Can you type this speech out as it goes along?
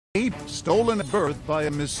stolen at birth by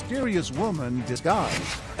a mysterious woman disguised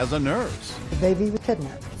as a nurse. The baby was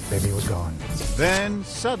kidnapped. The baby was gone. Then,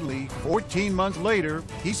 suddenly, 14 months later,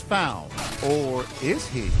 he's found. Or is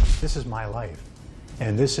he? This is my life,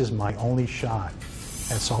 and this is my only shot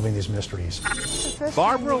at solving these mysteries.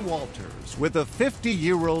 Barbara Walters with a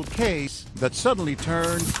 50-year-old case that suddenly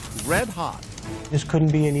turned red hot. This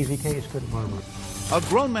couldn't be an easy case, could it, Barbara? A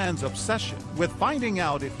grown man's obsession with finding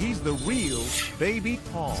out if he's the real baby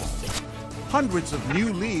Paul. Hundreds of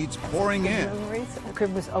new leads pouring in. The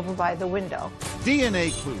crib was over by the window.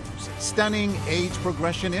 DNA clues, stunning age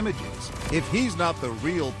progression images. If he's not the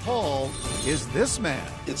real Paul, is this man?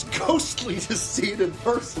 It's ghostly to see it in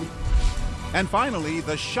person. And finally,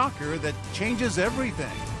 the shocker that changes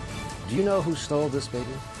everything. Do you know who stole this baby?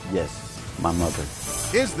 Yes, my mother.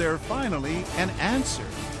 Is there finally an answer?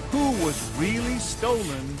 Who was really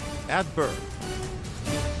stolen at birth?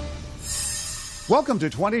 Welcome to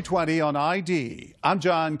 2020 on ID. I'm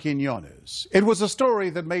John Quinones. It was a story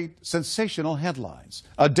that made sensational headlines.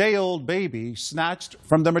 A day-old baby snatched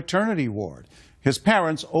from the maternity ward. His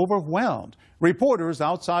parents overwhelmed. Reporters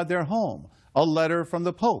outside their home. A letter from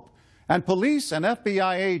the Pope. And police and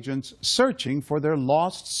FBI agents searching for their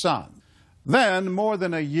lost son. Then, more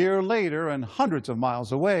than a year later and hundreds of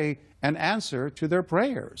miles away, an answer to their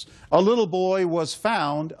prayers. A little boy was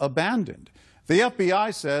found abandoned. The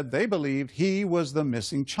FBI said they believed he was the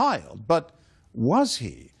missing child. But was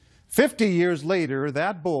he? 50 years later,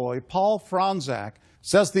 that boy, Paul Fronczak,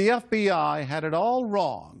 says the FBI had it all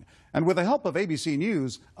wrong. And with the help of ABC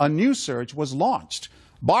News, a new search was launched.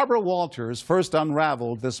 Barbara Walters first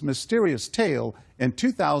unraveled this mysterious tale in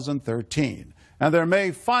 2013. And there may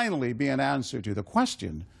finally be an answer to the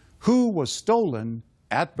question, who was stolen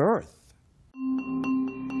at birth?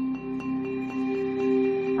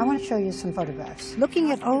 I want to show you some photographs.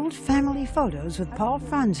 Looking at old family photos with Paul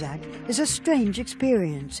Fronczak is a strange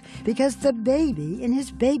experience because the baby in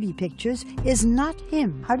his baby pictures is not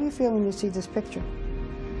him. How do you feel when you see this picture?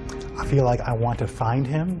 I feel like I want to find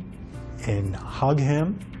him and hug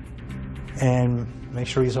him and make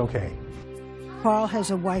sure he's okay. Paul has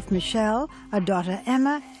a wife, Michelle, a daughter,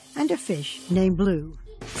 Emma, and a fish named Blue.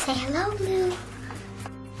 Say hello, Blue.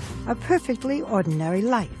 A perfectly ordinary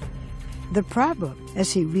life. The problem,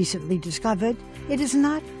 as he recently discovered, it is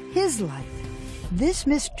not his life. This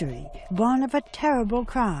mystery, born of a terrible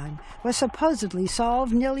crime, was supposedly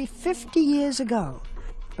solved nearly 50 years ago.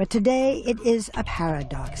 But today it is a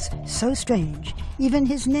paradox, so strange, even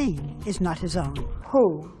his name is not his own.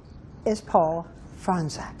 Who is Paul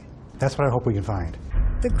Fronczak? That's what I hope we can find.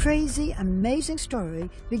 The crazy, amazing story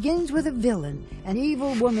begins with a villain, an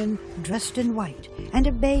evil woman dressed in white, and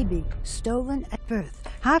a baby stolen at birth,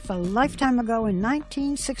 half a lifetime ago in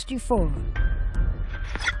 1964.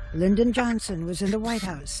 Lyndon Johnson was in the White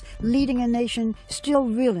House, leading a nation still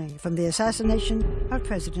reeling from the assassination of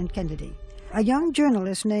President Kennedy. A young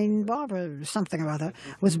journalist named Barbara something or other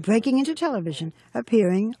was breaking into television,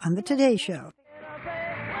 appearing on the Today Show.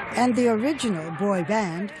 And the original boy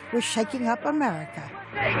band was shaking up America.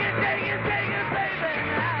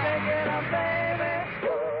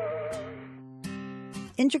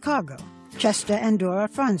 In Chicago, Chester and Dora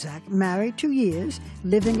Fronczak, married 2 years,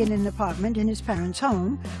 living in an apartment in his parents'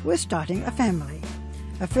 home, were starting a family.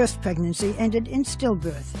 A first pregnancy ended in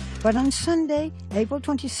stillbirth, but on Sunday, April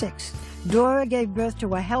 26th, Dora gave birth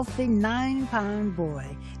to a healthy 9-pound boy.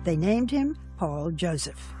 They named him Paul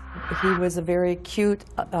Joseph. He was a very cute,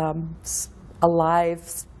 alive,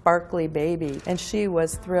 sparkly baby, and she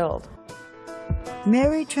was thrilled.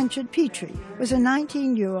 Mary Trenchard Petrie was a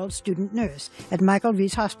 19-year-old student nurse at Michael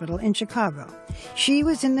Reese Hospital in Chicago. She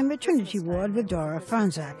was in the maternity ward with Dora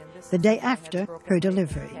Fronczak the day after her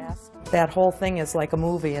delivery. That whole thing is like a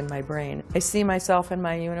movie in my brain. I see myself in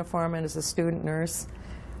my uniform and as a student nurse.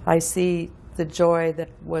 I see the joy that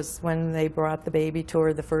was when they brought the baby to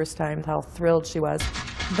her the first time, how thrilled she was.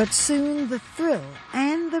 But soon the thrill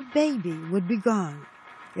and the baby would be gone.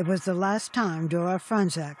 It was the last time Dora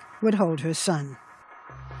Fronczak would hold her son.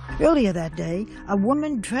 Earlier that day, a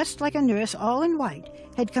woman dressed like a nurse, all in white,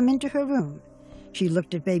 had come into her room. She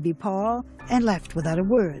looked at baby Paul and left without a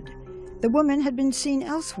word. The woman had been seen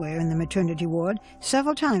elsewhere in the maternity ward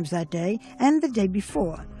several times that day and the day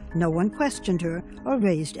before. No one questioned her or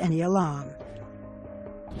raised any alarm.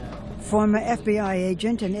 Former FBI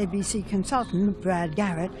agent and ABC consultant Brad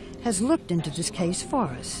Garrett has looked into this case for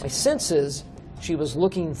us. My sense is she was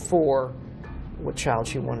looking for what child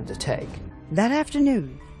she wanted to take. That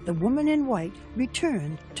afternoon, the woman in white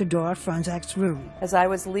returned to Dora Fronczak's room. As I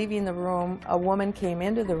was leaving the room, a woman came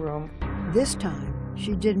into the room. This time,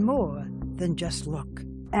 she did more than just look.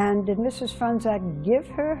 And did Mrs. Franzak give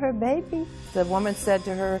her her baby? The woman said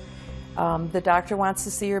to her, the doctor wants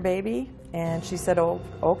to see your baby, and she said, oh,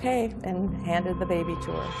 okay, and handed the baby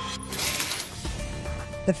to her.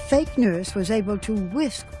 The fake nurse was able to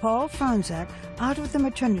whisk Paul Franzak out of the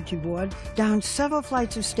maternity ward, down several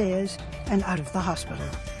flights of stairs, and out of the hospital.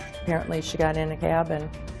 Apparently she got in a cab and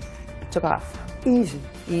took off. Easy.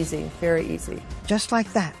 Easy, very easy. Just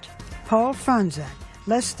like that, Paul Franzak,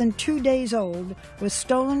 less than 2 days old, was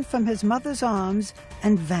stolen from his mother's arms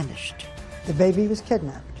and vanished. The baby was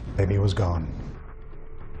kidnapped. Baby was gone.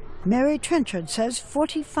 Mary Trenchard says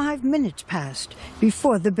 45 minutes passed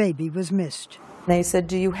before the baby was missed. They said,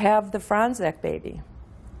 do you have the Franzak baby?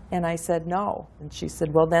 And I said, no. And she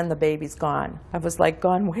said, well, then the baby's gone. I was like,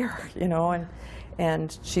 gone where? You know,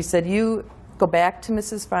 and she said, you go back to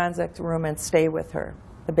Mrs. Franzak's room and stay with her.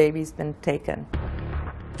 The baby's been taken.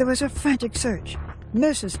 There was a frantic search.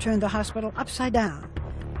 Nurses turned the hospital upside down.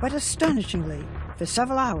 But astonishingly, for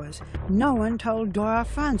several hours, no one told Dora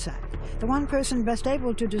Franzak, the one person best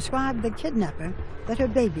able to describe the kidnapper, that her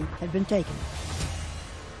baby had been taken.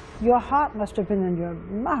 Your heart must have been in your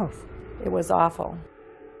mouth. It was awful.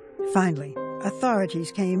 Finally,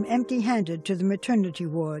 authorities came empty-handed to the maternity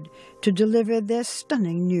ward to deliver their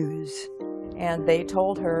stunning news. And they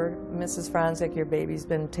told her, Mrs. Franzak, your baby's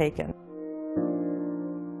been taken.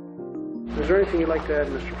 Is there anything you'd like to add,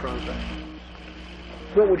 Mr. Franzak?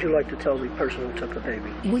 What would you like to tell the person who took the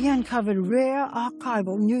baby? We uncovered rare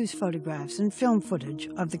archival news photographs and film footage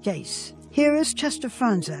of the case. Here is Chester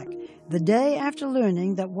Franzak, the day after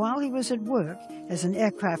learning that while he was at work as an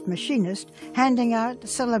aircraft machinist handing out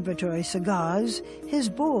celebratory cigars, his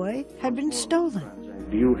boy had been stolen.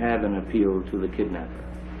 Do you have an appeal to the kidnapper?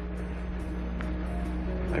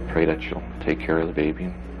 I pray that she'll take care of the baby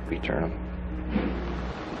and return him.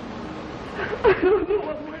 I don't know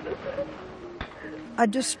what more to say. A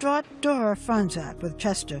distraught Dora Franzak, with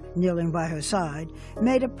Chester kneeling by her side,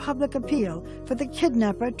 made a public appeal for the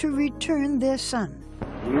kidnapper to return their son.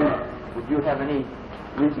 Would you have any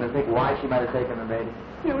reason to think why she might have taken the baby?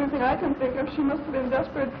 The only thing I can think of, she must have been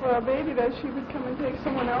desperate for a baby, that she would come and take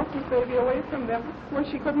someone else's baby away from them, where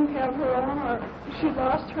she couldn't have her own, or she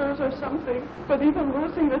lost hers or something. But even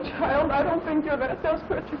losing the child, I don't think you're that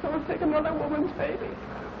desperate to go and take another woman's baby.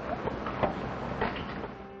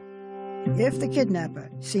 If the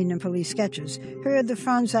kidnapper, seen in police sketches, heard the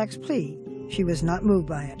Franzak's plea, she was not moved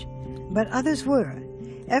by it. But others were.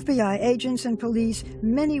 FBI agents and police,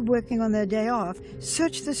 many working on their day off,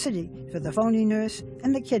 searched the city for the phony nurse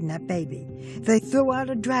and the kidnapped baby. They threw out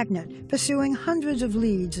a dragnet, pursuing hundreds of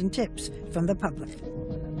leads and tips from the public.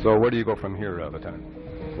 So where do you go from here, Lieutenant?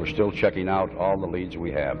 We're still checking out all the leads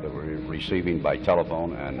we have that we're receiving by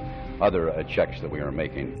telephone and other checks that we are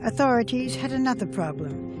making. Authorities had another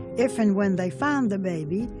problem. If and when they found the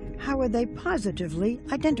baby, how would they positively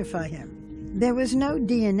identify him? There was no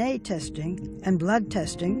DNA testing, and blood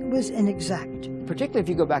testing was inexact. Particularly if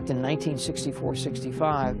you go back to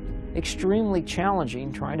 1964-65, extremely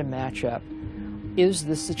challenging trying to match up, is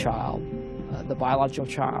this the child, the biological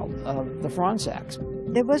child of the Franzaks?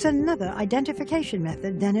 There was another identification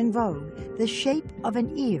method then in vogue, the shape of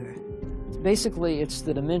an ear. Basically, it's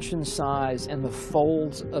the dimension, size, and the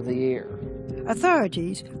folds of the ear.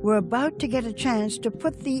 Authorities were about to get a chance to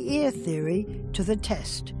put the ear theory to the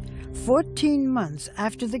test. 14 months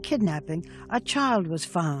after the kidnapping, a child was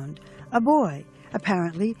found, a boy,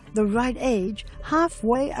 apparently the right age,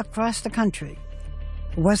 halfway across the country.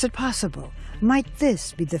 Was it possible? Might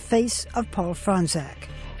this be the face of Paul Franzak?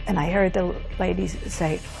 And I heard the lady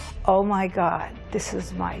say, "Oh my God, this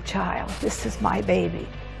is my child, this is my baby."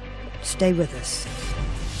 Stay with us.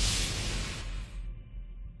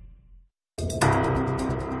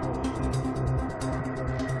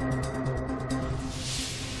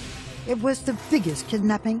 It was the biggest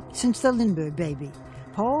kidnapping since the Lindbergh baby.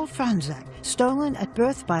 Paul Franzak, stolen at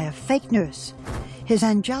birth by a fake nurse. His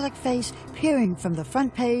angelic face peering from the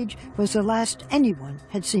front page was the last anyone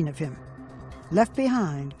had seen of him. Left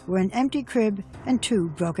behind were an empty crib and 2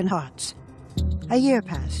 broken hearts. A year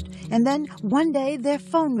passed, and then one day their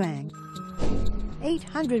phone rang.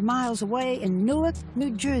 800 miles away in Newark,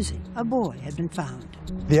 New Jersey, a boy had been found.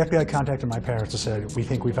 The FBI contacted my parents and said, "We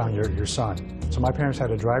think we found your son." So my parents had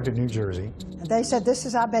to drive to New Jersey. And they said, "This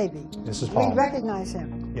is our baby. This is Paul. We recognize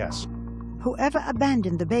him." Yes. Whoever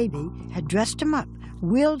abandoned the baby had dressed him up,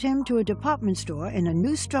 wheeled him to a department store in a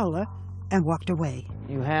new stroller, and walked away.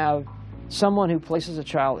 You have someone who places a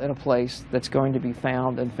child in a place that's going to be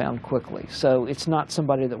found and found quickly. So it's not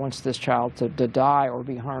somebody that wants this child to die or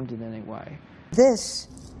be harmed in any way. This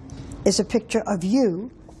is a picture of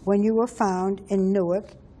you when you were found in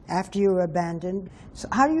Newark after you were abandoned. So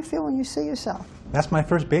how do you feel when you see yourself? That's my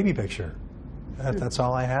first baby picture. That's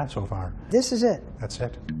all I have so far. This is it? That's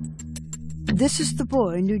it. This is the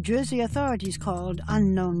boy New Jersey authorities called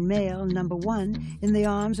unknown male number 1 in the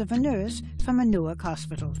arms of a nurse from a Newark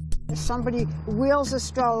hospital. Somebody wheels a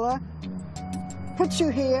stroller, puts you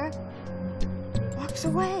here, walks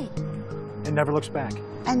away. It never looks back.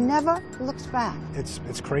 And never looks back.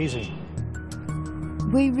 It's crazy.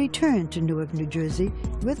 We return to Newark, New Jersey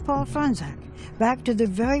with Paul Franczak, back to the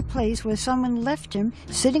very place where someone left him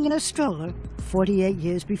sitting in a stroller 48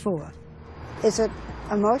 years before. Is it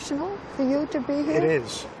emotional for you to be here? It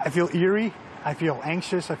is. I feel eerie. I feel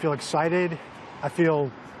anxious. I feel excited. I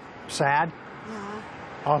feel sad. Yeah.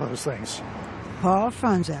 All those things. Paul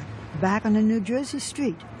Franczak, back on a New Jersey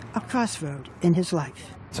street, a crossroad in his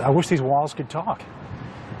life. So I wish these walls could talk.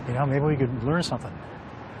 You know, maybe we could learn something.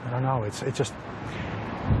 I don't know. It's just,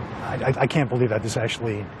 I can't believe that this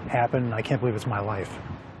actually happened. I can't believe it's my life.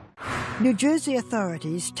 New Jersey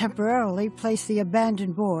authorities temporarily placed the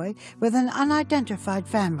abandoned boy with an unidentified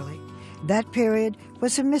family. That period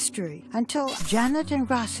was a mystery until Janet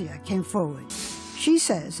Ingrassia came forward. She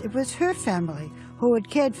says it was her family who had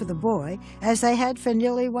cared for the boy as they had for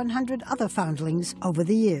nearly 100 other foundlings over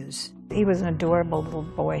the years. He was an adorable little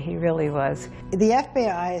boy, he really was. The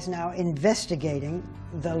FBI is now investigating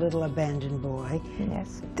the little abandoned boy.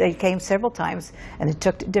 Yes. They came several times and it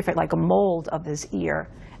took different, like a mold of his ear,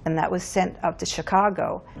 and that was sent up to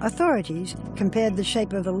Chicago. Authorities compared the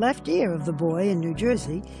shape of the left ear of the boy in New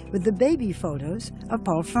Jersey with the baby photos of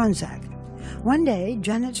Paul Franczak. One day,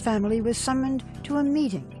 Janet's family was summoned to a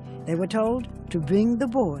meeting. They were told to bring the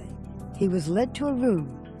boy. He was led to a room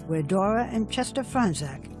where Dora and Chester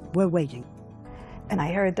Franczak were waiting. And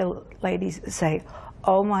I heard the ladies say,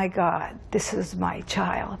 "Oh my God, this is my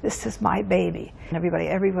child, this is my baby." And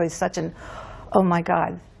everybody's such an, oh my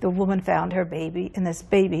God, the woman found her baby and this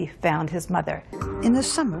baby found his mother. In the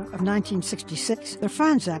summer of 1966, the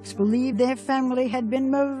Franczaks believed their family had been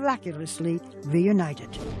miraculously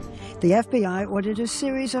reunited. The FBI ordered a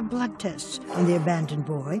series of blood tests on the abandoned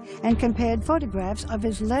boy and compared photographs of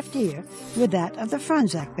his left ear with that of the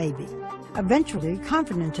Franczak baby. Eventually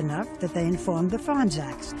confident enough that they informed the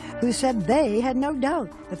Franczaks, who said they had no doubt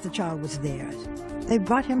that the child was theirs. They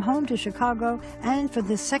brought him home to Chicago and for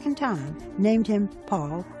the second time named him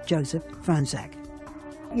Paul Joseph Franczak.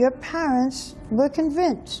 Your parents were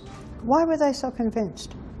convinced. Why were they so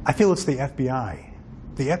convinced? I feel it's the FBI.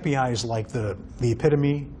 The FBI is like the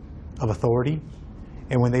epitome of authority,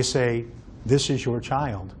 and when they say, "This is your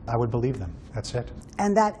child," I would believe them. That's it.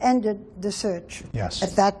 And that ended the search. Yes.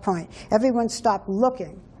 At that point, everyone stopped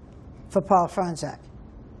looking for Paul Franczak.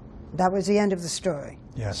 That was the end of the story.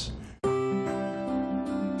 Yes.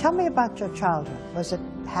 Tell me about your childhood. Was it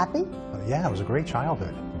happy? Yeah, it was a great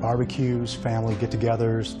childhood. Barbecues, family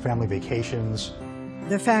get-togethers, family vacations.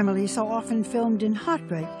 The family, so often filmed in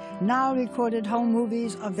heartbreak, now recorded home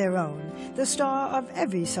movies of their own. The star of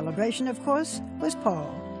every celebration, of course, was Paul.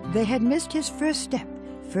 They had missed his first step,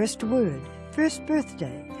 first word, first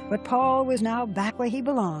birthday, but Paul was now back where he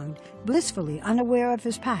belonged, blissfully unaware of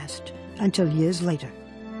his past, until years later.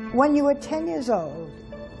 When you were 10 years old,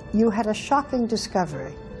 you had a shocking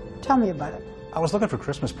discovery. Tell me about it. I was looking for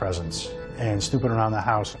Christmas presents and snooping around the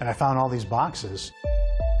house, and I found all these boxes.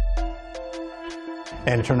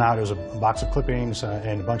 And it turned out it was a box of clippings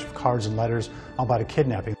and a bunch of cards and letters all about a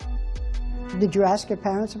kidnapping. Did you ask your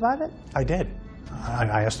parents about it? I did.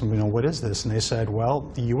 I asked them, what is this? And they said,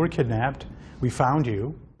 well, you were kidnapped. We found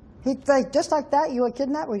you. Just like that, you were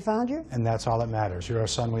kidnapped, we found you? And that's all that matters. You're our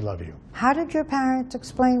son, we love you. How did your parents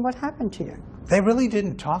explain what happened to you? They really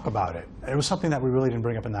didn't talk about it. It was something that we really didn't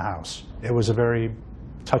bring up in the house. It was a very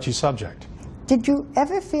touchy subject. Did you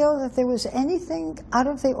ever feel that there was anything out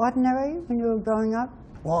of the ordinary when you were growing up?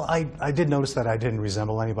 Well, I did notice that I didn't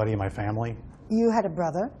resemble anybody in my family. You had a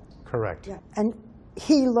brother? Correct. Yeah. And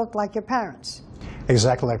he looked like your parents?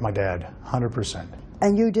 Exactly like my dad, 100%.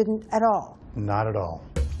 And you didn't at all? Not at all.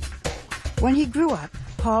 When he grew up,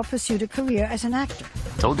 Paul pursued a career as an actor.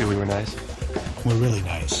 Told you we were nice. We're really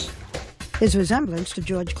nice. His resemblance to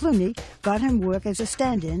George Clooney got him work as a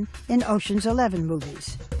stand-in in Ocean's 11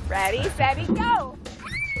 movies. Ready, steady, go!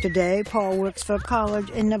 Today, Paul works for a college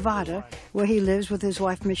in Nevada, where he lives with his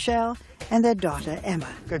wife, Michelle, and their daughter, Emma.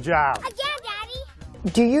 Good job. Again,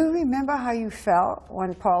 Daddy! Do you remember how you felt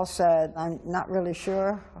when Paul said, "I'm not really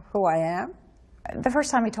sure who I am"? The first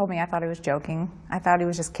time he told me, I thought he was joking. I thought he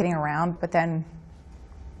was just kidding around, but then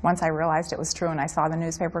once I realized it was true and I saw the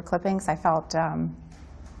newspaper clippings, I felt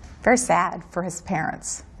very sad for his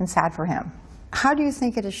parents and sad for him. How do you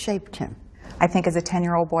think it has shaped him? I think as a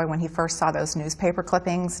 10-year-old boy, when he first saw those newspaper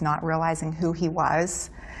clippings, not realizing who he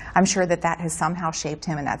was, I'm sure that that has somehow shaped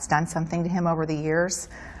him and that's done something to him over the years.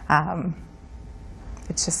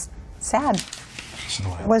 It's just sad.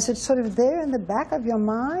 Was it sort of there in the back of your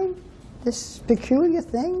mind, this peculiar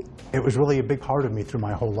thing? It was really a big part of me through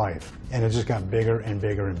my whole life, and it just got bigger and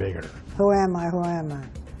bigger and bigger. Who am I? Who am I?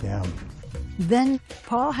 Yeah. Then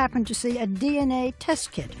Paul happened to see a DNA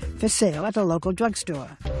test kit for sale at a local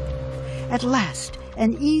drugstore. At last,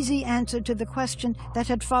 an easy answer to the question that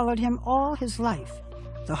had followed him all his life.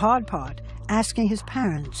 The hard part, asking his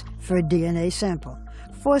parents for a DNA sample,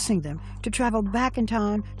 forcing them to travel back in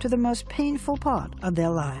time to the most painful part of their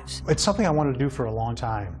lives. It's something I wanted to do for a long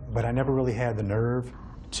time, but I never really had the nerve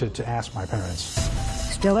to ask my parents.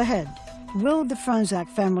 Still ahead, will the Franzak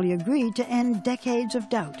family agree to end decades of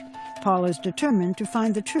doubt? Paul is determined to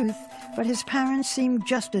find the truth, but his parents seem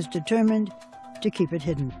just as determined to keep it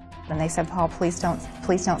hidden. And they said, Paul, please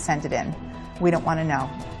don't send it in. We don't want to know.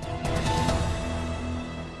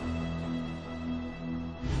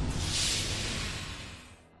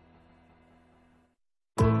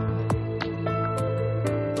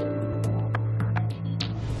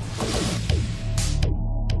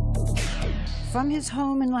 From his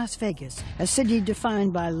home in Las Vegas, a city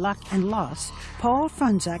defined by luck and loss, Paul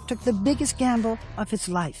Franzak took the biggest gamble of his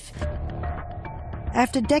life.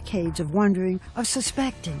 After decades of wondering, of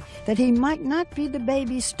suspecting that he might not be the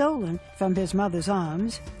baby stolen from his mother's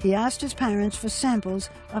arms, he asked his parents for samples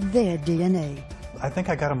of their DNA. I think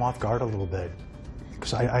I got him off guard a little bit,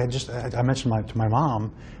 because I mentioned to my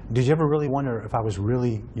mom, did you ever really wonder if I was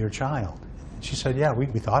really your child? She said, yeah, we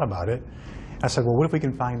thought about it. I said, well, what if we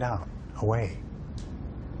can find out a way?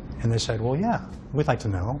 And they said, well, yeah, we'd like to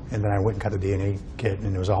know. And then I went and got the DNA kit,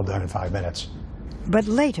 and it was all done in 5 minutes. But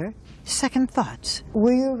later, second thoughts.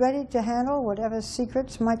 Were you ready to handle whatever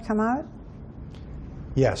secrets might come out?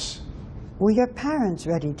 Yes. Were your parents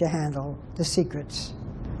ready to handle the secrets?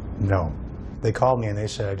 No. They called me and they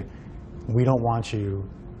said, we don't want you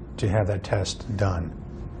to have that test done.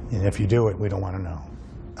 And if you do it, we don't want to know.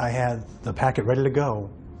 I had the packet ready to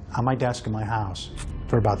go on my desk in my house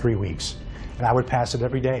for about 3 weeks. And I would pass it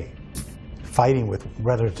every day, fighting with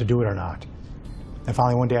whether to do it or not. And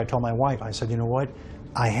finally one day I told my wife, I said, you know what?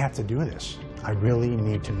 I have to do this. I really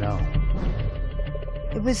need to know.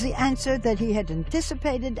 It was the answer that he had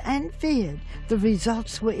anticipated and feared. The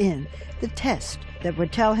results were in. The test that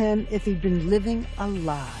would tell him if he'd been living a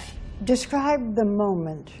lie. Describe the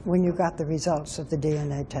moment when you got the results of the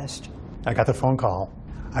DNA test. I got the phone call.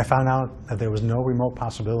 I found out that there was no remote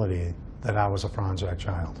possibility that I was a Franzak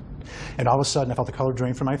child. And all of a sudden I felt the color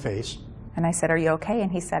drain from my face. And I said, are you okay? And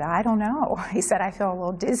he said, I don't know. He said, I feel a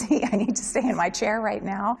little dizzy. I need to stay in my chair right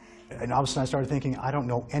now. And all of a sudden I started thinking, I don't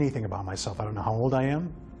know anything about myself. I don't know how old I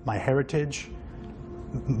am, my heritage,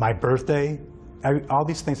 my birthday, all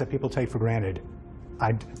these things that people take for granted.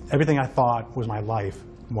 Everything I thought was my life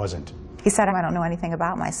wasn't. He said, I don't know anything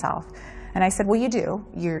about myself. And I said, well, you do.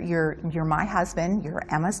 You're my husband. You're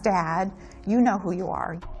Emma's dad. You know who you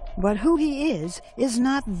are. But who he is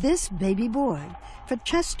not this baby boy. For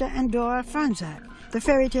Chester and Dora Franzak, the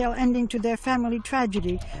fairy tale ending to their family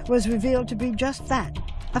tragedy was revealed to be just that,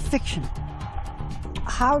 a fiction.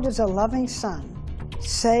 How does a loving son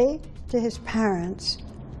say to his parents,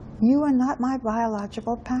 you are not my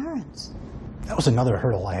biological parents? That was another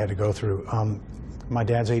hurdle I had to go through. My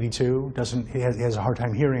dad's 82, he has a hard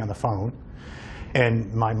time hearing on the phone.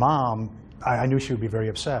 And my mom, I knew she would be very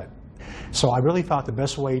upset. So I really thought the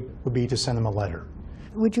best way would be to send them a letter.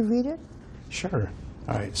 Would you read it? Sure.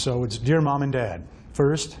 All right, so it's Dear Mom and Dad.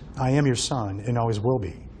 First, I am your son and always will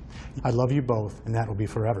be. I love you both, and that will be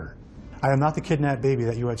forever. I am not the kidnapped baby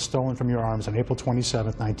that you had stolen from your arms on April 27,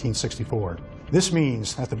 1964. This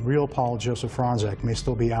means that the real Paul Joseph Franzak may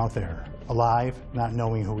still be out there, alive, not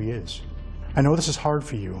knowing who he is. I know this is hard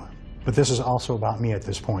for you, but this is also about me at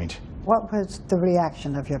this point. What was the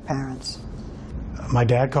reaction of your parents? My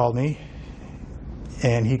dad called me,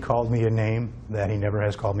 and he called me a name that he never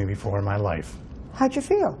has called me before in my life. How'd you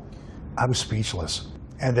feel? I was speechless.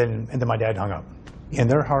 And then my dad hung up. In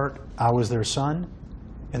their heart, I was their son,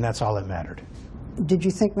 and that's all that mattered. Did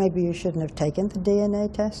you think maybe you shouldn't have taken the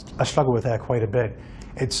DNA test? I struggle with that quite a bit.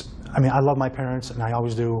 I love my parents, and I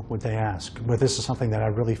always do what they ask. But this is something that I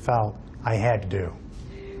really felt I had to do.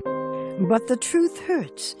 But the truth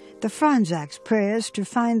hurts. The Franzaks' prayers to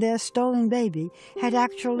find their stolen baby had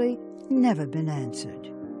actually never been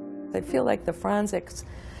answered. I feel like the Franzaks,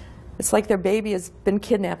 it's like their baby has been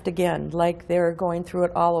kidnapped again, like they're going through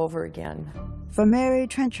it all over again. For Mary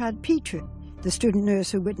Trenchard Petrie, the student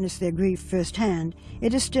nurse who witnessed their grief firsthand,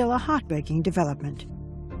 it is still a heartbreaking development.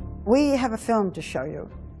 We have a film to show you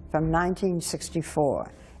from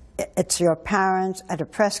 1964. It's your parents at a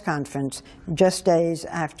press conference just days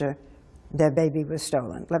after their baby was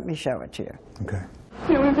stolen. Let me show it to you. Okay.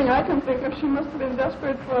 The only thing I can think of, she must have been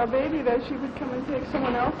desperate for a baby, that she would come and take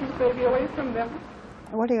someone else's baby away from them.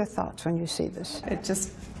 What are your thoughts when you see this? It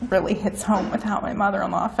just really hits home with how my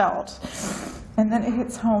mother-in-law felt. And then it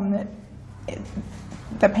hits home that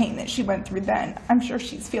the pain that she went through then, I'm sure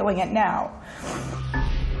she's feeling it now.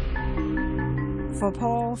 For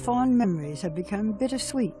Paul, fond memories have become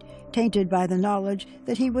bittersweet, tainted by the knowledge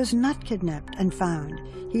that he was not kidnapped and found.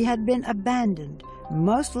 He had been abandoned,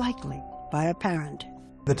 most likely by a parent.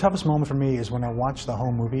 The toughest moment for me is when I watch the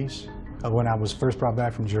home movies of when I was first brought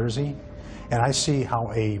back from Jersey, and I see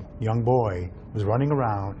how a young boy was running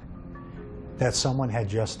around that someone had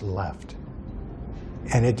just left.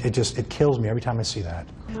 And it kills me every time I see that.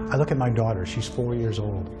 I look at my daughter, she's 4 years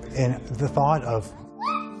old, and the thought of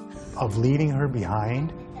leaving her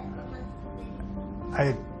behind,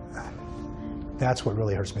 that's what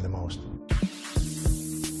really hurts me the most.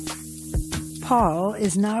 Paul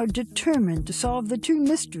is now determined to solve the two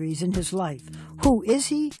mysteries in his life. Who is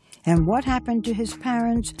he, and what happened to his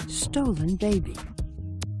parents' stolen baby?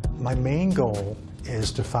 My main goal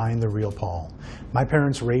is to find the real Paul. My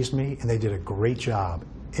parents raised me, and they did a great job.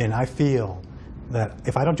 And I feel that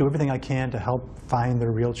if I don't do everything I can to help find the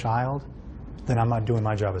real child, then I'm not doing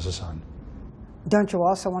my job as a son. Don't you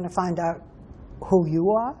also want to find out who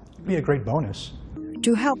you are? It'd be a great bonus.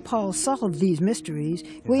 To help Paul solve these mysteries,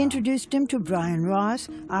 we introduced him to Brian Ross,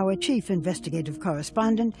 our chief investigative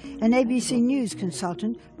correspondent, and ABC News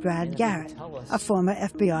consultant, Brad Garrett, a former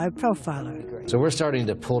FBI profiler. So we're starting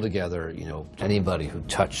to pull together, anybody who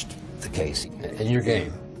touched the case. In your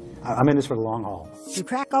game. I'm in this for the long haul. To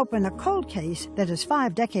crack open a cold case that is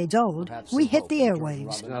 5 decades old, we hit the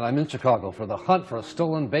airwaves. I'm in Chicago for the hunt for a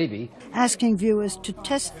stolen baby. Asking viewers to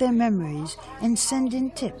test their memories and send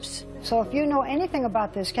in tips. So if you know anything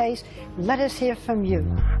about this case, let us hear from you.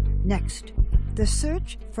 Next, the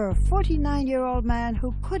search for a 49-year-old man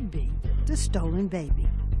who could be the stolen baby.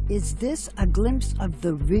 Is this a glimpse of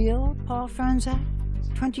the real Paul Franczak?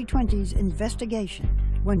 2020's investigation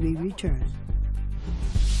when we return.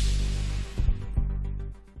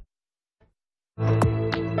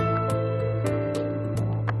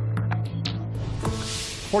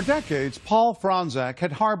 For decades, Paul Franczak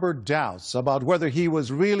had harbored doubts about whether he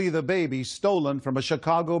was really the baby stolen from a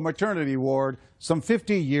Chicago maternity ward some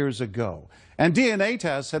 50 years ago. And DNA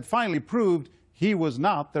tests had finally proved he was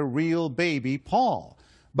not the real baby Paul.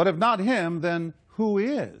 But if not him, then who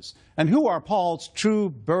is? And who are Paul's true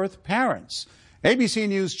birth parents? ABC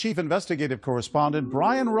News chief investigative correspondent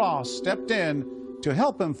Brian Ross stepped in to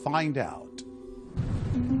help him find out.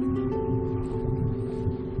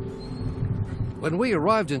 When we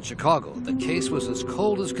arrived in Chicago, the case was as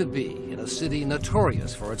cold as could be in a city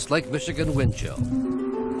notorious for its Lake Michigan wind chill.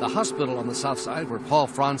 The hospital on the south side where Paul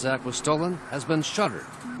Franczak was stolen has been shuttered,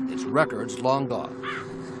 its records long gone.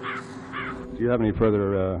 Do you have any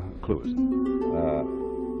further clues?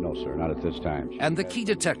 No, sir, not at this time. And the key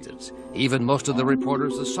detectives, even most of the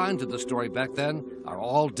reporters assigned to the story back then, are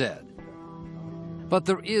all dead. But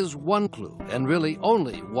there is one clue, and really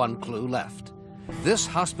only one clue left. This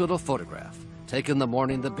hospital photograph, taken the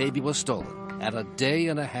morning the baby was stolen, at a day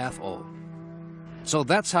and a half old. So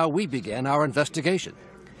that's how we began our investigation,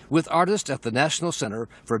 with artists at the National Center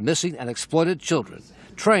for Missing and Exploited Children,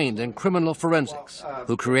 trained in criminal forensics,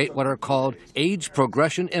 who create what are called age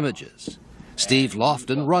progression images. Steve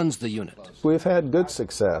Lofton runs the unit. We've had good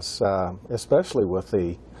success, especially with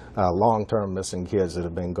the long-term missing kids that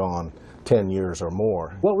have been gone 10 years or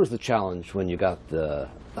more. What was the challenge when you got the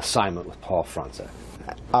assignment with Paul Franczak?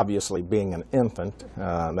 Obviously, being an infant,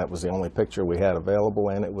 that was the only picture we had available,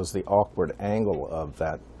 and it was the awkward angle of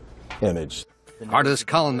that image. Artist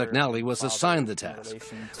Colin McNally was assigned the task.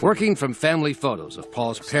 Working from family photos of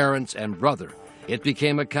Paul's parents and brother, it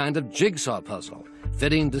became a kind of jigsaw puzzle,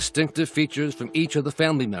 fitting distinctive features from each of the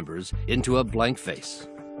family members into a blank face.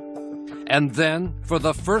 And then, for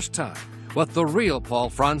the first time, what the real Paul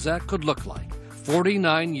Franczak could look like,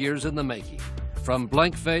 49 years in the making. From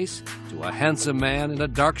blank face to a handsome man in a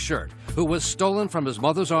dark shirt who was stolen from his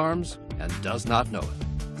mother's arms and does not know it.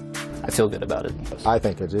 I feel good about it. I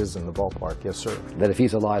think it is in the ballpark, yes, sir. That if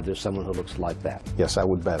he's alive, there's someone who looks like that. Yes, I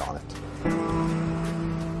would bet on it.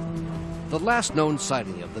 The last known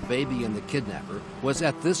sighting of the baby and the kidnapper was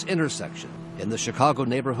at this intersection in the Chicago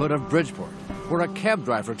neighborhood of Bridgeport, where a cab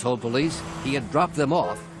driver told police he had dropped them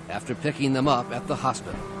off after picking them up at the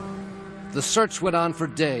hospital. The search went on for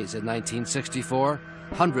days in 1964.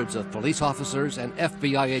 Hundreds of police officers and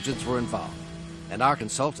FBI agents were involved. And our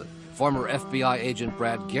consultant, former FBI agent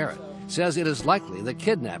Brad Garrett, says it is likely the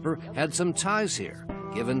kidnapper had some ties here,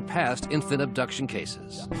 given past infant abduction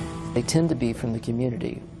cases. They tend to be from the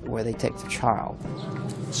community where they take the child.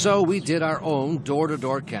 So we did our own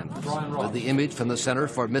door-to-door canvas with the image from the Center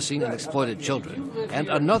for Missing and Exploited Children and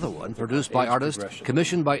another one produced by artists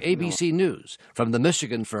commissioned by ABC News from the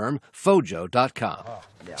Michigan firm Fojo.com.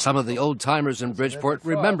 Some of the old-timers in Bridgeport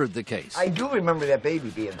remembered the case. I do remember that baby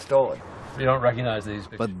being stolen. You don't recognize these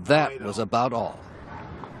pictures? But that was about all.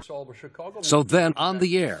 So then, on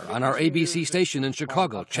the air on our ABC station in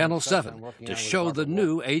Chicago, Channel 7, to show the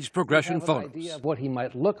new age progression photos. What he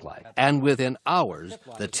might look like. And within hours,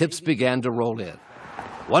 the tips began to roll in.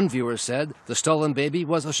 One viewer said the stolen baby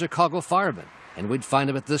was a Chicago fireman, and we'd find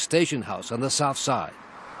him at this station house on the south side.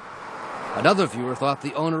 Another viewer thought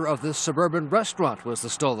the owner of this suburban restaurant was the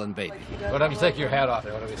stolen baby. What if you take your hat off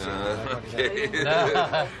there? What do we see?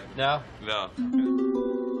 No? No.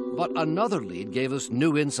 But another lead gave us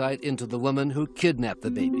new insight into the woman who kidnapped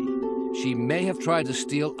the baby. She may have tried to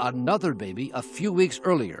steal another baby a few weeks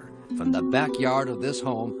earlier from the backyard of this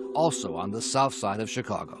home, also on the south side of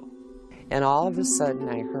Chicago. And all of a sudden,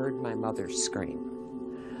 I heard my mother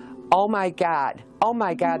scream, oh my God,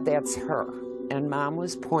 that's her. And Mom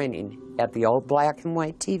was pointing at the old black and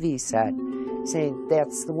white TV set, saying,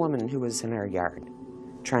 that's the woman who was in our yard,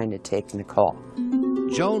 trying to take Nicole.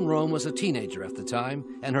 Joan Rome was a teenager at the time,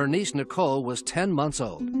 and her niece Nicole was 10 months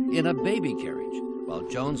old, in a baby carriage, while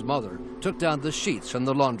Joan's mother took down the sheets from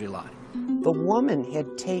the laundry line. The woman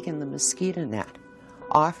had taken the mosquito net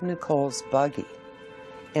off Nicole's buggy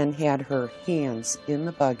and had her hands in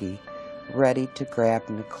the buggy ready to grab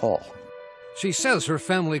Nicole. She says her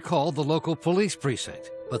family called the local police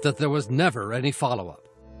precinct, but that there was never any follow-up.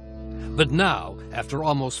 But now, after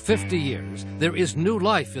almost 50 years, there is new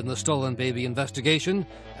life in the stolen baby investigation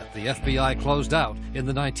that the FBI closed out in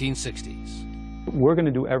the 1960s. We're going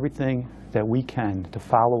to do everything that we can to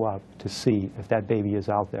follow up to see if that baby is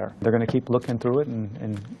out there. They're going to keep looking through it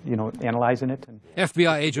and analyzing it.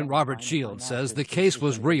 FBI agent Robert Shields says the case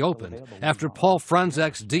was reopened after Paul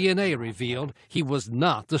Franzak's DNA revealed he was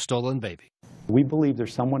not the stolen baby. We believe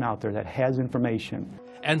there's someone out there that has information.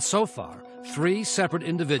 And so far, 3 separate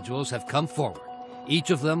individuals have come forward, each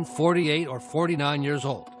of them 48 or 49 years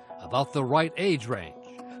old, about the right age range.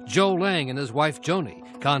 Joe Lang and his wife Joni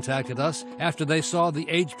contacted us after they saw the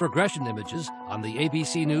age progression images on the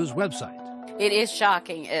ABC News website. It is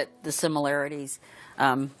shocking at the similarities.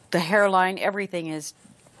 The hairline, everything is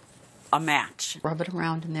a match. Rub it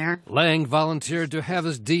around in there. Lang volunteered to have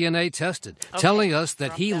his DNA tested, telling us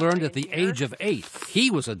that he learned at the age of 8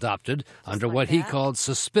 he was adopted under what he called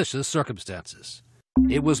suspicious circumstances.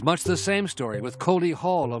 It was much the same story with Cody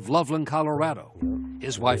Hall of Loveland, Colorado.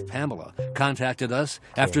 His wife Pamela contacted us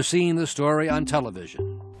after seeing the story on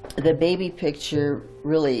television. The baby picture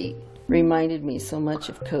really reminded me so much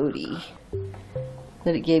of Cody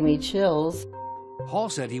that it gave me chills. Hall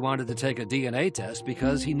said he wanted to take a DNA test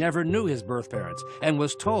because he never knew his birth parents and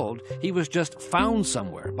was told he was just found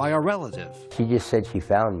somewhere by a relative. She just said she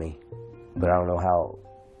found me, but I don't know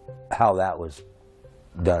how that was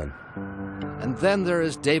done. And then there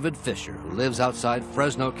is David Fisher, who lives outside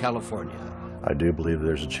Fresno, California. I do believe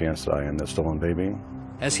there's a chance that I am the stolen baby.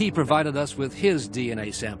 As he provided us with his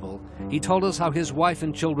DNA sample, he told us how his wife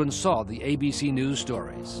and children saw the ABC News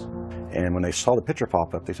stories. And when they saw the picture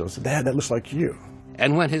pop up, they said, Dad, that looks like you.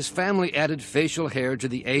 And when his family added facial hair to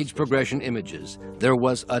the age progression images, there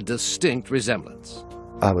was a distinct resemblance.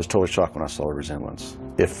 I was totally shocked when I saw the resemblance.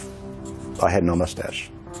 If I had no mustache,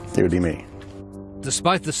 it would be me.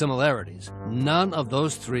 Despite the similarities, none of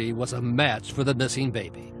those 3 was a match for the missing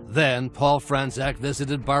baby. Then Paul Franzak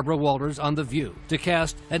visited Barbara Walters on The View to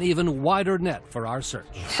cast an even wider net for our search.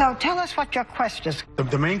 So tell us what your quest is.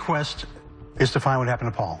 The main quest is to find what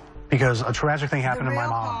happened to Paul. Because a tragic thing happened to my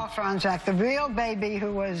mom. Paul Franzak, the real baby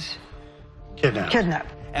who was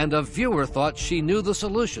kidnapped. And a viewer thought she knew the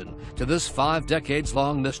solution to this 5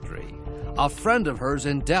 decades-long mystery. A friend of hers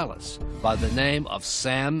in Dallas by the name of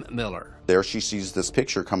Sam Miller. There she sees this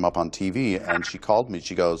picture come up on TV, and she called me.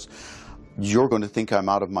 She goes, "You're going to think I'm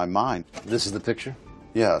out of my mind." This is the picture?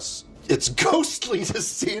 Yes. It's ghostly to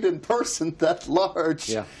see it in person that large.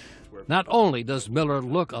 Yeah. Not only does Miller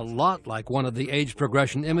look a lot like one of the age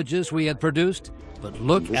progression images we had produced, but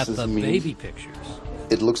look at the baby pictures.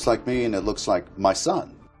 It looks like me, and it looks like my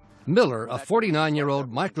son. Miller, a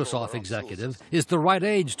 49-year-old Microsoft executive, is the right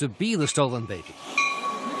age to be the stolen baby.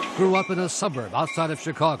 Grew up in a suburb outside of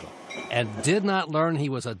Chicago and did not learn he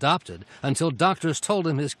was adopted until doctors told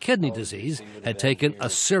him his kidney disease had taken a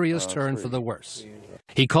serious turn for the worse.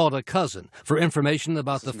 He called a cousin for information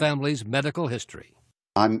about the family's medical history.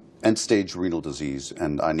 I'm end-stage renal disease,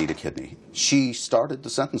 and I need a kidney. She started the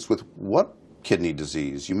sentence with, "What kidney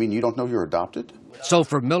disease? You mean you don't know you're adopted?" So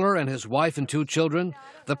for Miller and his wife and 2 children,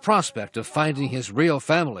 the prospect of finding his real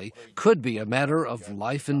family could be a matter of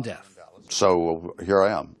life and death. So here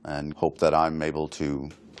I am, and hope that I'm able to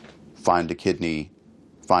find a kidney,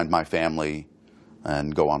 find my family,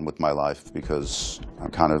 and go on with my life, because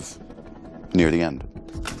I'm kind of near the end.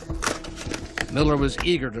 Miller was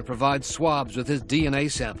eager to provide swabs with his DNA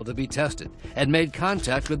sample to be tested and made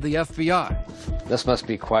contact with the FBI. This must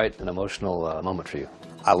be quite an emotional moment for you.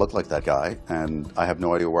 I look like that guy, and I have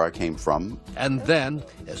no idea where I came from. And then,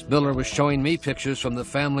 as Miller was showing me pictures from the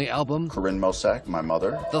family album, Corinne Mosak, my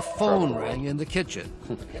mother, the phone rang in the kitchen.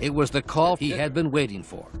 It was the call he had been waiting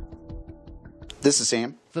for. This is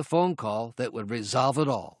Sam. The phone call that would resolve it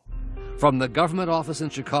all. From the government office in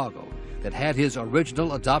Chicago that had his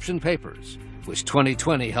original adoption papers, which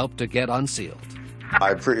 2020 helped to get unsealed.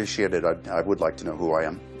 I appreciate it. I would like to know who I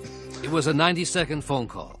am. It was a 90-second phone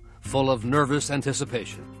call, full of nervous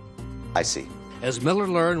anticipation. I see. As Miller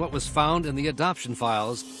learned what was found in the adoption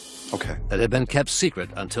files that had been kept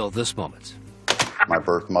secret until this moment. My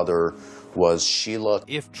birth mother was Sheila.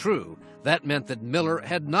 If true, that meant that Miller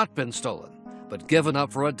had not been stolen, but given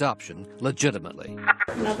up for adoption legitimately.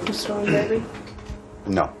 Not the stolen baby?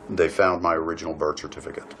 No, they found my original birth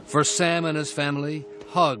certificate. For Sam and his family,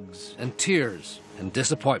 hugs and tears and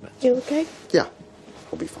disappointment. You okay? Yeah,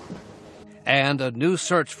 we'll be fine. And a new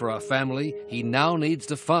search for a family he now needs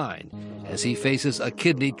to find as he faces a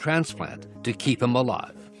kidney transplant to keep him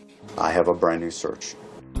alive. I have a brand new search.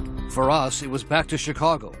 For us, it was back to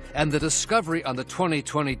Chicago and the discovery on the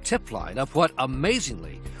 2020 tip line of what,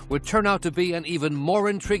 amazingly, would turn out to be an even more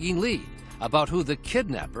intriguing lead about who the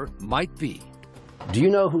kidnapper might be. Do you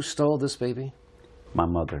know who stole this baby? My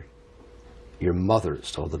mother. Your mother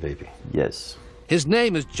stole the baby? Yes. His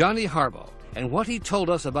name is Johnny Harbaugh, and what he told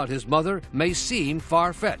us about his mother may seem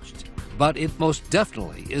far-fetched, but it most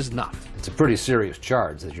definitely is not. It's a pretty serious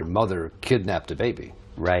charge that your mother kidnapped a baby.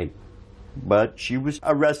 Right. But she was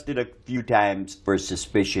arrested a few times for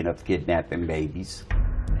suspicion of kidnapping babies.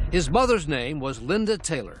 His mother's name was Linda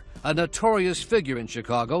Taylor, a notorious figure in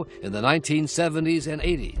Chicago in the 1970s and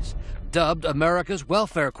 80s, dubbed America's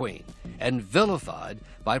welfare queen and vilified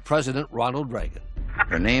by President Ronald Reagan.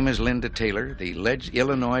 Her name is Linda Taylor. The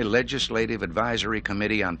Illinois Legislative Advisory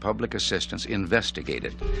Committee on Public Assistance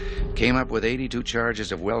investigated, came up with 82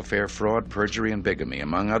 charges of welfare fraud, perjury, and bigamy.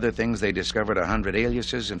 Among other things, they discovered 100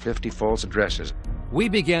 aliases and 50 false addresses. We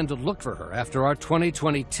began to look for her after our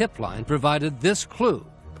 2020 tip line provided this clue.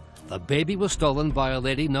 The baby was stolen by a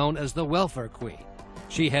lady known as the welfare queen.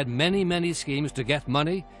 She had many, many schemes to get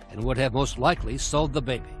money and would have most likely sold the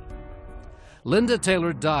baby. Linda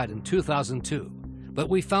Taylor died in 2002, but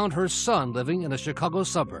we found her son living in a Chicago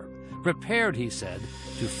suburb, prepared, he said,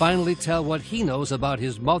 to finally tell what he knows about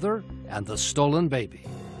his mother and the stolen baby.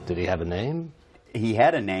 Did he have a name? He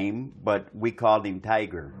had a name, but we called him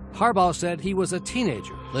Tiger. Harbaugh said he was a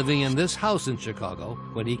teenager living in this house in Chicago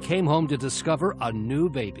when he came home to discover a new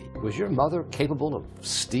baby. Was your mother capable of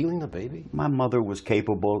stealing a baby? My mother was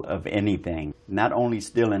capable of anything. Not only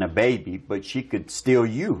stealing a baby, but she could steal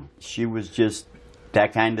you. She was just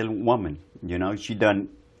that kind of woman. You know, she done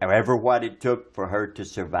however what it took for her to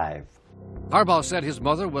survive. Harbaugh said his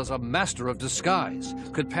mother was a master of disguise,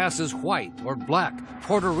 could pass as white or black,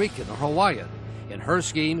 Puerto Rican or Hawaiian, in her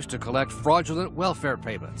schemes to collect fraudulent welfare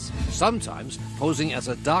payments, sometimes posing as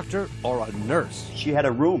a doctor or a nurse. She had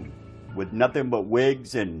a room with nothing but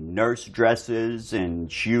wigs and nurse dresses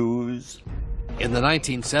and shoes. In the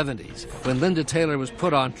 1970s, when Linda Taylor was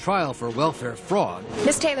put on trial for welfare fraud,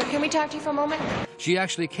 Miss Taylor, can we talk to you for a moment? She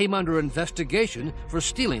actually came under investigation for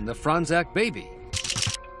stealing the Franzak baby.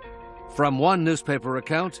 From one newspaper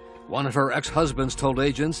account, one of her ex-husbands told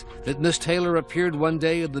agents that Miss Taylor appeared one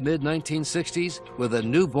day in the mid-1960s with a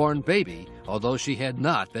newborn baby, although she had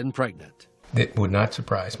not been pregnant. That would not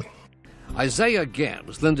surprise me. Isaiah Gant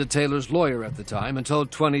was Linda Taylor's lawyer at the time and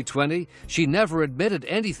told 2020 she never admitted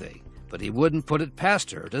anything, but he wouldn't put it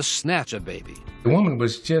past her to snatch a baby. The woman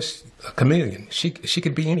was just a chameleon. She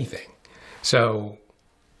could be anything. So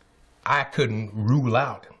I couldn't rule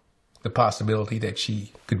out the possibility that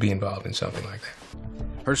she could be involved in something like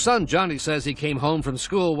that. Her son Johnny says he came home from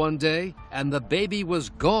school one day and the baby was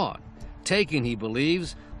gone, taken, he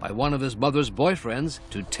believes, by one of his mother's boyfriends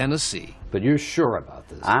to Tennessee. But you're sure about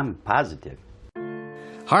this? I'm positive.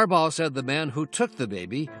 Harbaugh said the man who took the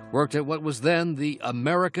baby worked at what was then the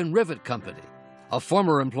American Rivet Company, A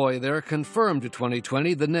former employee there confirmed to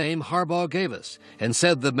 2020 the name Harbaugh gave us and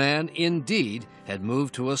said the man indeed had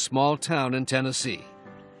moved to a small town in Tennessee.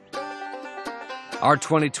 Our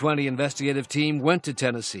 2020 investigative team went to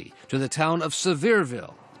Tennessee, to the town of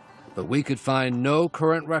Sevierville, but we could find no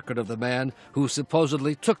current record of the man who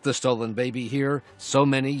supposedly took the stolen baby here so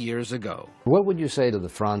many years ago. What would you say to the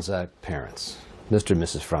Franzak parents, Mr. and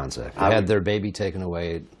Mrs. Franzak, who had their baby taken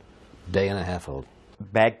away a day and a half old?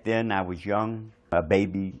 Back then, I was young, a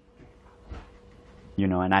baby, you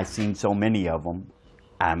know, and I seen so many of them.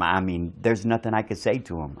 I mean, there's nothing I could say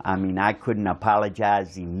to them. I mean, I couldn't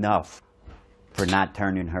apologize enough for not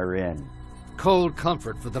turning her in. Cold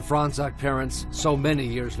comfort for the Franzak parents so many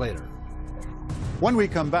years later. When we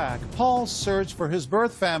come back, Paul's search for his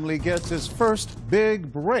birth family gets his first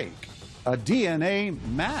big break, a DNA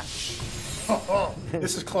match. Oh,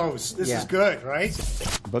 this is close. This is good, right?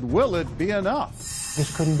 But will it be enough?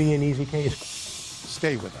 This couldn't be an easy case.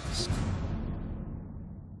 Stay with us.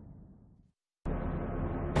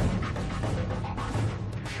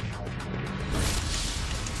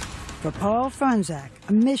 For Paul Franzak,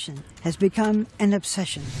 a mission has become an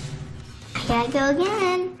obsession. I gotta go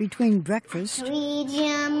again. Between breakfast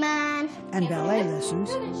Man. and ballet lessons,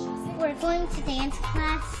 We're going to dance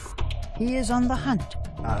class. he is on the hunt.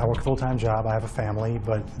 I work a full-time job, I have a family,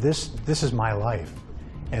 but this is my life.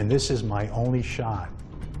 And this is my only shot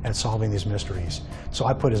at solving these mysteries. So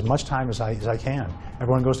I put as much time as I can.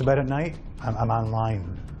 Everyone goes to bed at night, I'm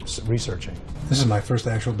online researching. This is my first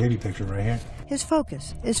actual baby picture right here. His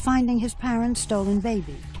focus is finding his parents' stolen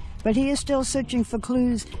baby, but he is still searching for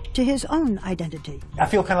clues to his own identity. I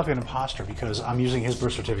feel kind of like an imposter because I'm using his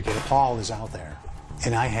birth certificate. Paul is out there,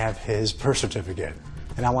 and I have his birth certificate,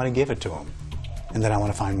 and I want to give it to him, and then I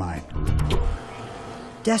want to find mine.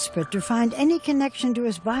 Desperate to find any connection to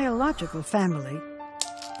his biological family,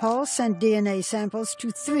 Paul sent DNA samples to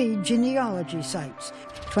 3 genealogy sites,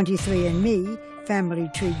 23andMe, Family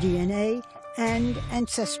Tree DNA, and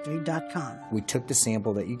Ancestry.com. We took the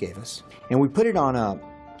sample that you gave us, and we put it on a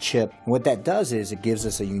chip. And what that does is it gives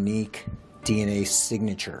us a unique DNA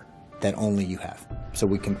signature that only you have. So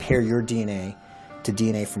we compare your DNA to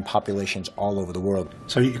DNA from populations all over the world.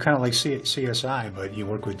 So you're kind of like CSI, but you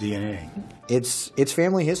work with DNA. It's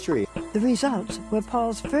family history. The results were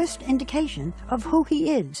Paul's first indication of who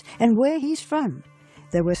he is and where he's from.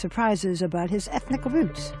 There were surprises about his ethnic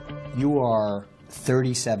roots. You are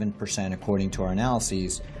 37%, according to our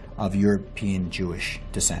analyses, of European Jewish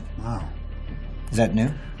descent. Wow. Is that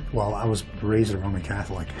new? Well, I was raised a Roman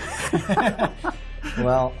Catholic.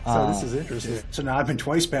 Well, so this is interesting. So now I've been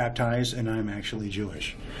twice baptized, and I'm actually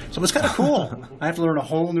Jewish. So it's kind of cool. I have to learn a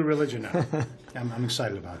whole new religion now. I'm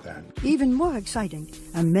excited about that. Even more exciting,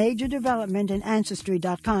 a major development in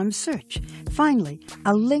Ancestry.com's search. Finally,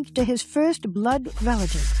 a link to his first blood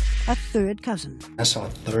relative, a third cousin. I saw a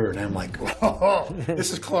third, and I'm like, oh,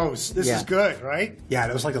 this is close. This is good, right? Yeah,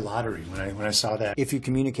 it was like a lottery when I saw that. If you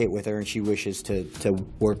communicate with her and she wishes to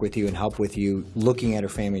work with you and help with you, looking at her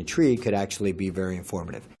family tree could actually be very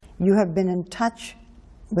informative. You have been in touch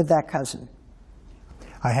with that cousin.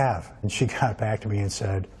 I have. And she got back to me and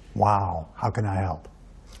said, wow, how can I help?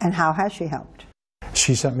 And how has she helped?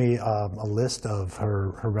 She sent me a list of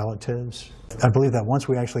her relatives. I believe that once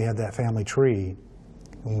we actually have that family tree,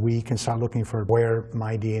 we can start looking for where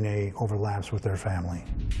my DNA overlaps with their family.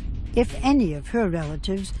 If any of her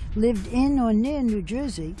relatives lived in or near New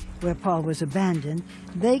Jersey, where Paul was abandoned,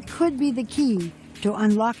 they could be the key to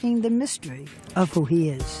unlocking the mystery of who he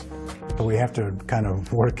is. We have to kind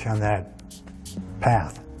of work on that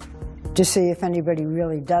path. To see if anybody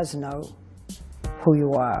really does know who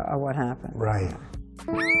you are or what happened. Right.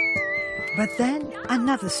 But then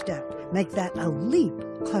another step, make that a leap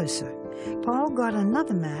closer. Paul got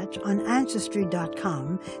another match on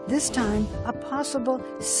Ancestry.com, this time a possible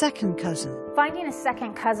second cousin. Finding a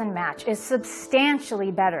second cousin match is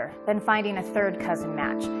substantially better than finding a third cousin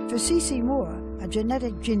match. For Cece Moore, a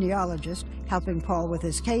genetic genealogist helping Paul with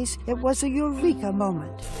his case, it was a eureka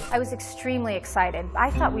moment. I was extremely excited.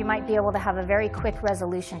 I thought we might be able to have a very quick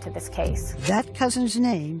resolution to this case. That cousin's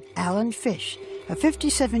name, Alan Fish, a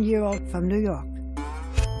 57-year-old from New York.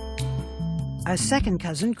 A second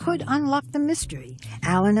cousin could unlock the mystery.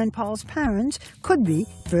 Alan and Paul's parents could be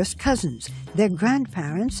first cousins, their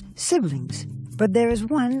grandparents siblings. But there is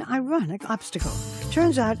one ironic obstacle.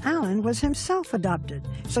 Turns out Alan was himself adopted,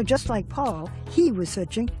 so just like Paul, he was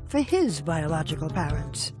searching for his biological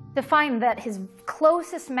parents. To find that his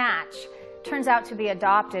closest match turns out to be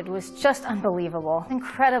adopted was just unbelievable,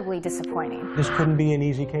 incredibly disappointing. This couldn't be an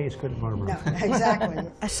easy case, could it, Barbara? No,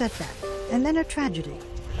 exactly. A setback, and then a tragedy.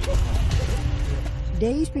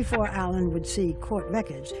 Days before Alan would see court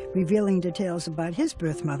records revealing details about his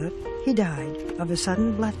birth mother, he died of a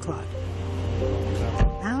sudden blood clot.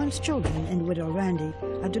 Alan's children and widow Randy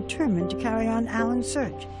are determined to carry on Alan's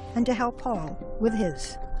search and to help Paul with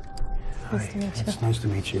his. Nice to meet you. It's nice to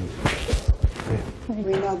meet you.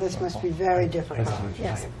 We know this must be very difficult.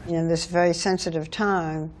 Yes. In this very sensitive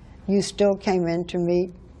time, you still came in to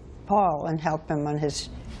meet Paul and help him on his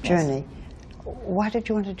journey. Why did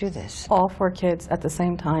you want to do this? All 4 kids at the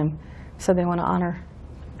same time said they want to honor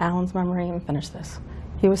Alan's memory and finish this.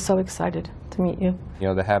 He was so excited to meet you. You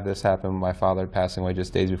know, to have this happen, my father passing away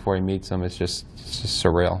just days before he meets him, it's just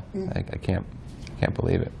surreal. I can't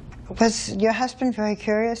believe it. Was your husband very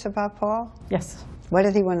curious about Paul? Yes. What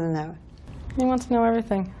did he want to know? He wants to know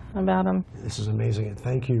everything about him. This is amazing, and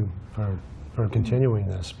thank you for continuing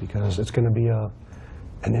this, because it's going to be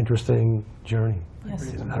an interesting journey.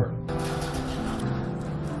 Yes.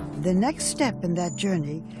 The next step in that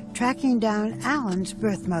journey, tracking down Alan's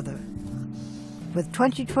birth mother. With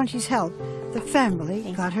 2020's help, the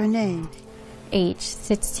family got her name. Age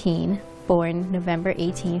 16, born November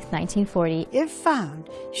 18th, 1940. If found,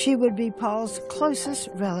 she would be Paul's closest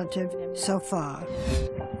relative so far.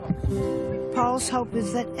 Paul's hope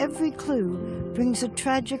is that every clue brings a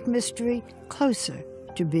tragic mystery closer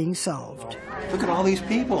to being solved. Look at all these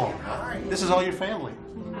people. This is all your family.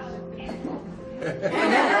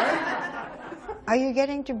 Are you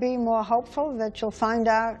getting to be more hopeful that you'll find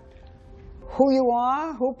out who you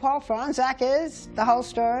are, who Paul Franczak is, the whole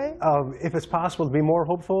story? If it's possible to be more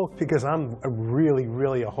hopeful, because I'm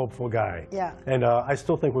really a hopeful guy. Yeah. And I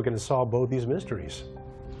still think we're going to solve both these mysteries.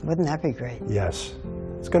 Wouldn't that be great? Yes.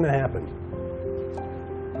 It's going to happen.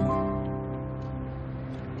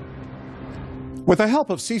 With the help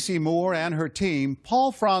of Cece Moore and her team,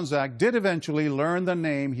 Paul Franczak did eventually learn the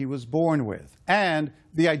name he was born with and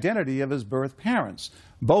the identity of his birth parents,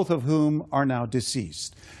 both of whom are now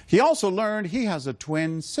deceased. He also learned he has a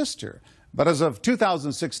twin sister, but as of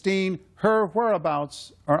 2016, her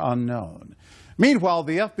whereabouts are unknown. Meanwhile,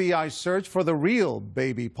 the FBI search for the real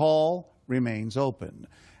baby Paul remains open.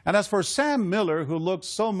 And as for Sam Miller, who looks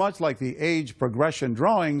so much like the age progression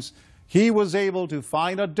drawings, he was able to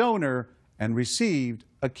find a donor and received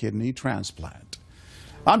a kidney transplant.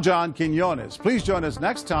 I'm John Quinones. Please join us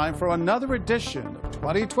next time for another edition of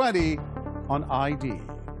 2020 on ID.